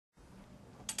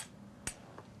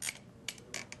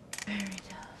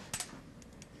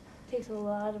Takes a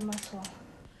lot of muscle.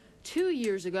 2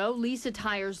 years ago, Lisa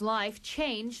Tyer's life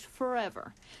changed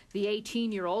forever. The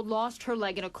 18-year-old lost her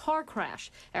leg in a car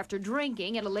crash after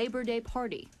drinking at a Labor Day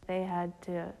party. They had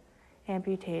to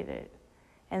amputate it,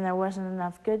 and there wasn't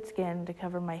enough good skin to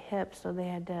cover my hip, so they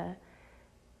had to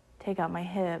take out my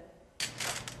hip.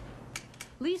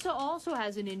 Lisa also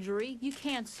has an injury you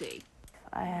can't see.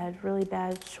 I had really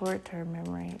bad short-term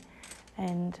memory,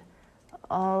 and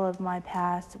all of my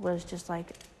past was just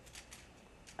like,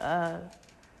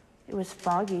 it was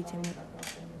foggy to me.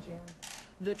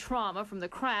 The trauma from the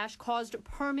crash caused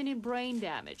permanent brain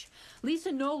damage.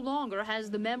 Lisa no longer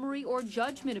has the memory or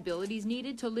judgment abilities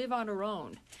needed to live on her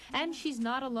own. And she's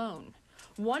not alone.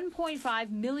 1.5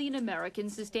 million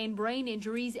Americans sustain brain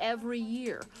injuries every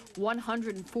year,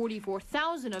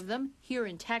 144,000 of them here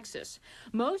in Texas.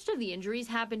 Most of the injuries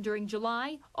happen during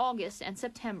July, August, and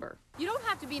September. You don't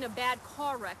have to be in a bad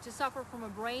car wreck to suffer from a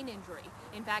brain injury.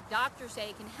 In fact, doctors say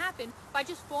it can happen by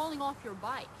just falling off your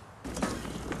bike.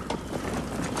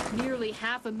 Nearly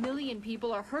 500,000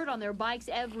 people are hurt on their bikes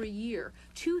every year.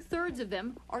 2/3 of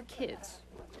them are kids.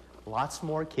 Lots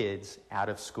more kids out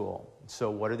of school. So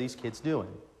what are these kids doing?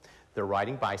 They're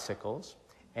riding bicycles,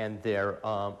 and they're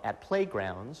at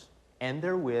playgrounds, and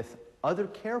they're with other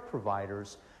care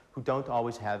providers who don't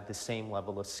always have the same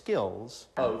level of skills.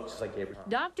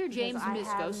 Dr. James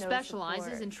Misko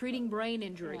specializes in treating brain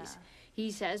injuries. He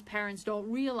says parents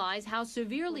don't realize how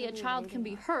severely a child can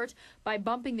be hurt by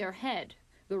bumping their head.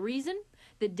 The reason?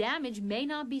 The damage may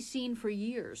not be seen for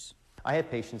years. I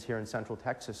have patients here in Central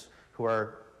Texas who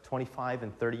are 25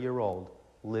 and 30-year-old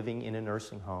living in a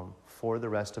nursing home for the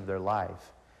rest of their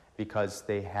life because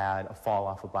they had a fall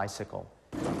off a bicycle.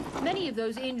 Many of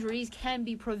those injuries can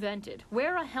be prevented.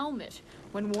 Wear a helmet.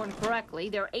 When worn correctly,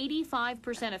 they're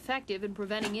 85% effective in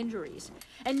preventing injuries.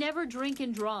 And never drink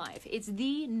and drive. It's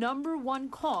the #1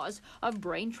 cause of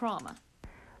brain trauma.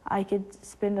 I could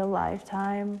spend a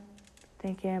lifetime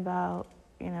thinking about,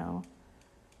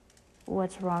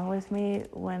 what's wrong with me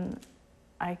when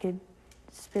I could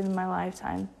spend my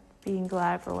lifetime being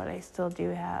glad for what I still do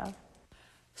have.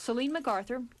 Celine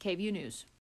MacArthur, KVUE News.